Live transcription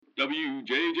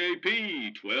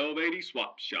WJJP 1280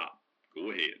 Swap Shop.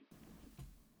 Go ahead.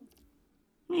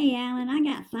 Hey, Alan, I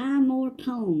got 5 more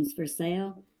poems for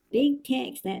sale. Big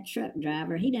Tex, that truck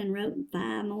driver, he done wrote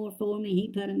 5 more for me. He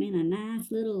put 'em in a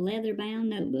nice little leather-bound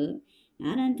notebook.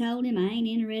 I done told him I ain't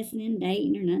interested in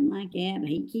dating or nothing like that, but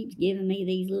he keeps giving me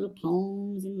these little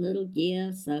poems and little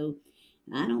gifts, so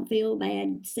I don't feel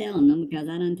bad selling them because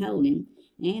I done told him.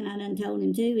 And I done told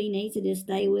him, too, he needs to just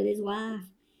stay with his wife.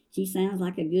 She sounds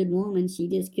like a good woman. She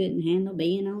just couldn't handle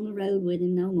being on the road with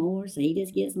him no more, so he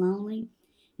just gets lonely.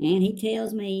 And he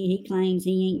tells me, he claims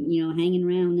he ain't, hanging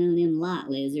around none of them lot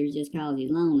lizards just 'cause he's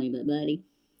lonely, but, buddy,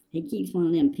 he keeps one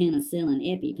of them penicillin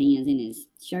EpiPens in his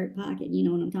shirt pocket. You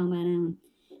know what I'm talking about, Alan?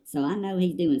 So I know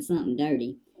he's doing something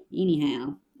dirty.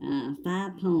 Anyhow,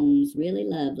 5 poems, really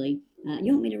lovely.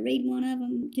 You want me to read one of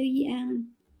them to you,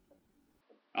 Alan?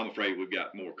 I'm afraid we've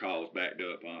got more calls backed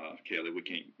up, Kelly. We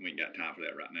ain't got time for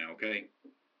that right now, okay?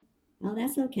 Oh,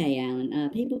 that's okay, Alan.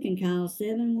 People can call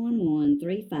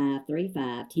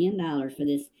 711-3535, $10 for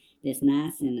this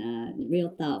nice and real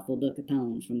thoughtful book of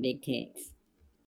poems from Big Tex.